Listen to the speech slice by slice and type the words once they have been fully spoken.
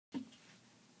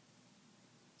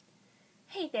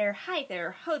Hey there, hi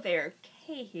there, ho there,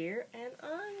 Kay here, and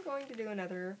I'm going to do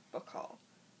another book haul.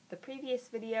 The previous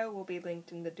video will be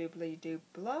linked in the doobly-doo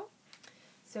below,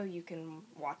 so you can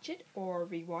watch it or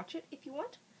rewatch it if you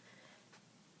want.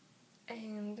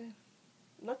 And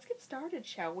let's get started,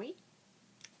 shall we?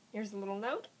 Here's a little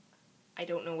note. I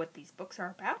don't know what these books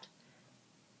are about,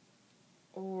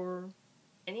 or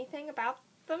anything about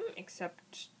them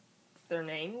except their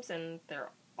names and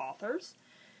their authors.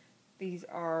 These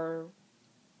are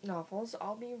novels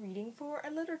I'll be reading for a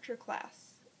literature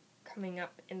class coming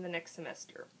up in the next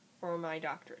semester for my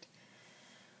doctorate.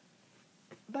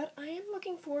 But I am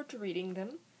looking forward to reading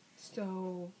them,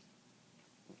 so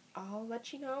I'll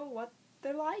let you know what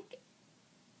they're like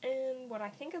and what I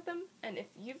think of them, and if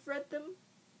you've read them,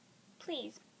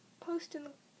 please post in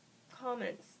the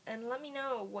comments and let me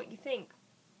know what you think.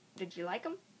 Did you like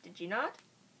them? Did you not?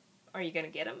 Are you going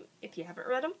to get them if you haven't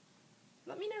read them?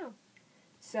 Let me know.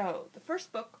 So, the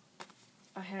first book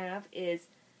I have is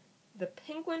The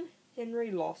Penguin Henry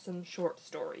Lawson Short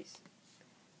Stories.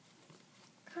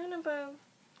 Kind of a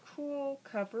cool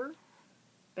cover,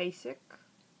 basic.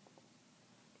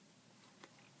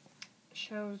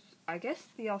 Shows, I guess,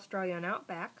 the Australian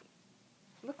outback.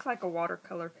 Looks like a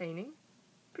watercolor painting.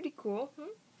 Pretty cool,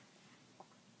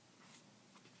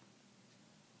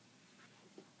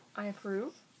 I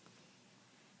approve.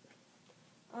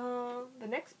 The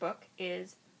next book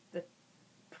is The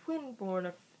Twin-Born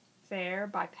Affair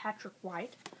by Patrick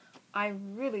White. I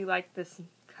really like this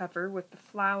cover with the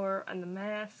flower and the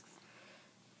masks.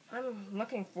 I'm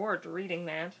looking forward to reading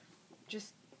that.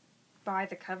 Just by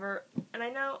the cover. And I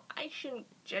know I shouldn't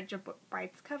judge a book by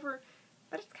its cover,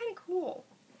 but it's kind of cool.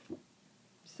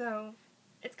 So,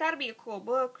 it's got to be a cool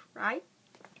book, right?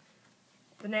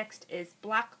 The next is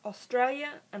Black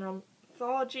Australia, an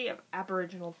anthology of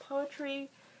Aboriginal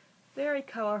poetry. Very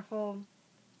colorful.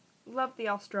 Love the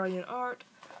Australian art.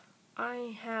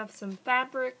 I have some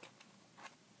fabric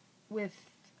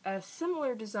with a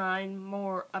similar design,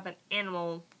 more of an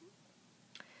animal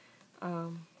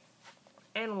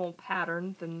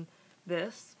pattern than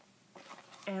this.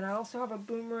 And I also have a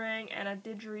boomerang and a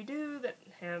didgeridoo that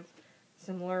have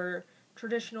similar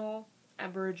traditional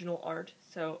Aboriginal art.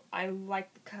 So I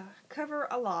like the cover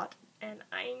a lot, and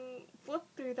I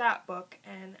flipped through that book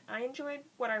and I enjoyed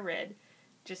what I read.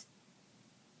 Just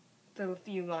the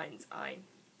few lines I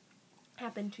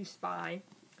happened to spy.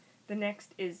 The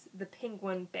next is The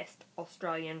Penguin Best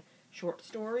Australian Short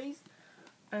Stories.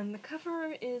 And the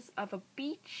cover is of a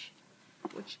beach,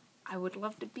 which I would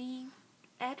love to be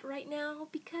at right now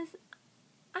because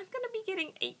I'm going to be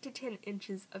getting 8 to 10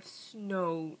 inches of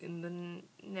snow in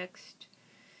the next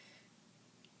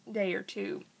day or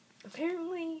two.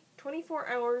 Apparently, 24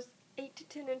 hours, 8 to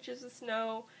 10 inches of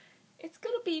snow. It's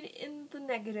going to be in the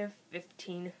negative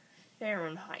 15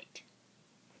 Fahrenheit.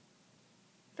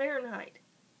 Fahrenheit.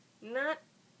 Not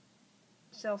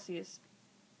Celsius.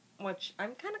 Which,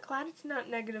 I'm kind of glad it's not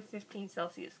negative 15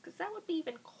 Celsius, because that would be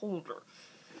even colder.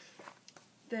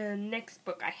 The next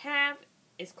book I have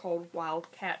is called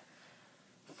Wildcat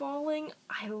Falling.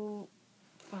 I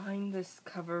find this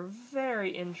cover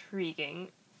very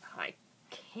intriguing. I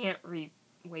can't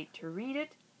wait to read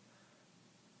it.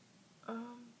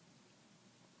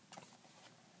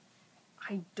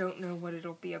 I don't know what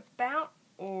it'll be about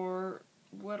or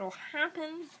what'll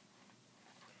happen.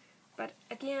 But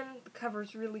again, the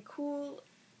cover's really cool,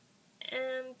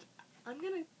 and I'm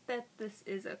gonna bet this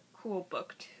is a cool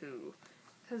book too.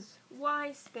 Because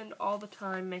why spend all the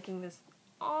time making this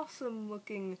awesome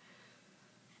looking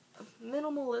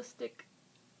minimalistic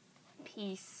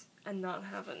piece and not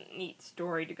have a neat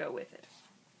story to go with it?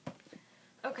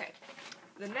 Okay,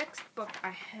 the next book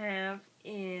I have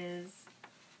is,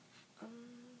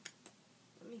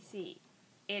 let me see,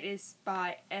 it is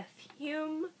by F.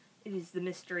 Hume. It is The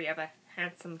Mystery of a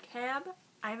Hansom Cab.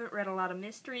 I haven't read a lot of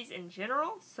mysteries in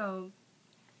general, so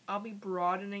I'll be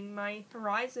broadening my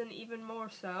horizon even more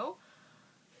so.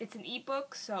 It's an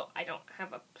ebook, so I don't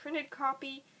have a printed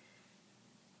copy.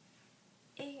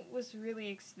 It was really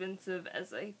expensive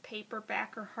as a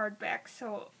paperback or hardback,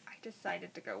 so I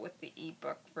decided to go with the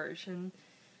ebook version.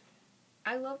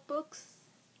 I love books,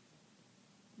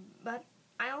 but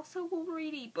I also will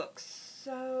read ebooks,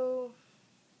 so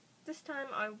this time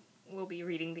I will be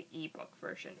reading the ebook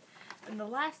version. And the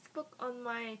last book on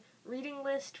my reading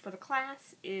list for the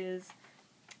class is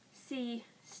C.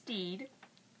 Steed,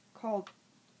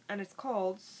 it's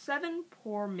called Seven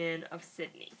Poor Men of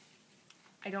Sydney.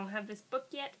 I don't have this book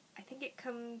yet. I think it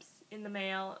comes in the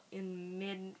mail in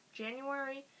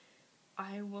mid-January.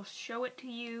 I will show it to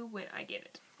you when I get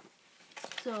it.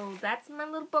 So that's my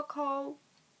little book haul.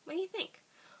 What do you think?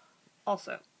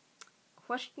 Also,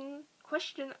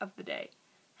 question of the day.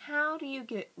 How do you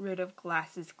get rid of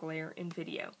glasses glare in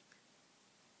video?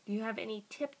 Do you have any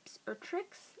tips or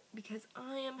tricks? Because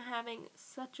I am having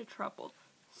such a trouble.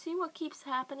 See what keeps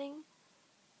happening?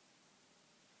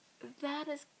 That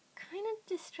is kind of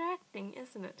distracting,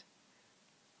 isn't it?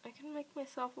 I can make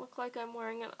myself look like I'm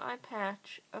wearing an eye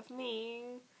patch of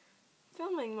me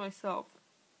filming myself.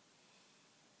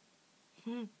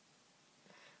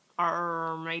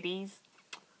 Mateys.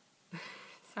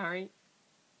 Sorry,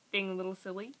 being a little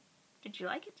silly. Did you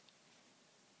like it?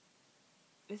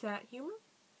 Is that humor?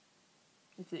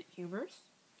 Is it humorous?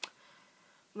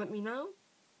 Let me know.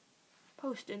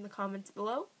 Post in the comments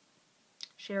below.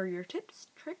 Share your tips,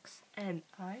 tricks, and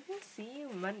I will see you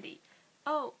Monday.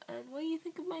 Oh, and what do you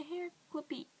think of my hair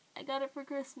clippy? I got it for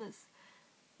Christmas.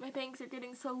 My bangs are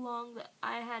getting so long that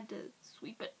I had to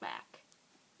sweep it back.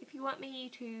 If you want me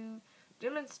to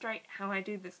demonstrate how I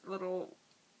do this little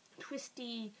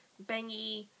twisty,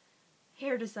 bangy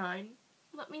hair design,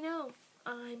 let me know.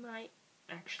 I might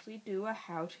actually do a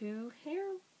how-to hair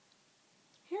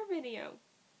video.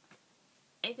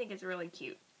 I think it's really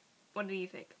cute. What do you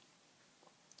think?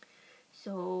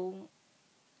 So,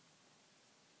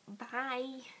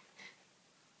 bye.